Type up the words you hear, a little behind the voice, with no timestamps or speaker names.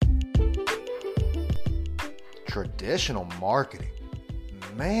traditional marketing,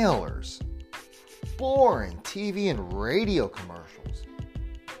 mailers, boring TV and radio commercials,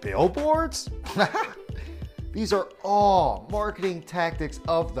 billboards? These are all marketing tactics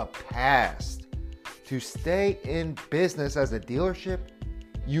of the past. To stay in business as a dealership,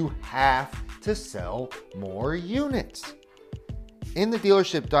 you have to sell more units. In the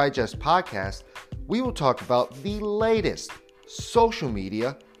Dealership Digest podcast, we will talk about the latest social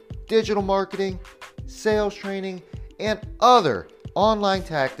media, digital marketing, sales training, and other online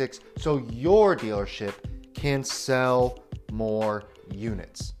tactics so your dealership can sell more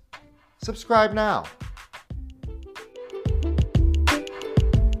units. Subscribe now.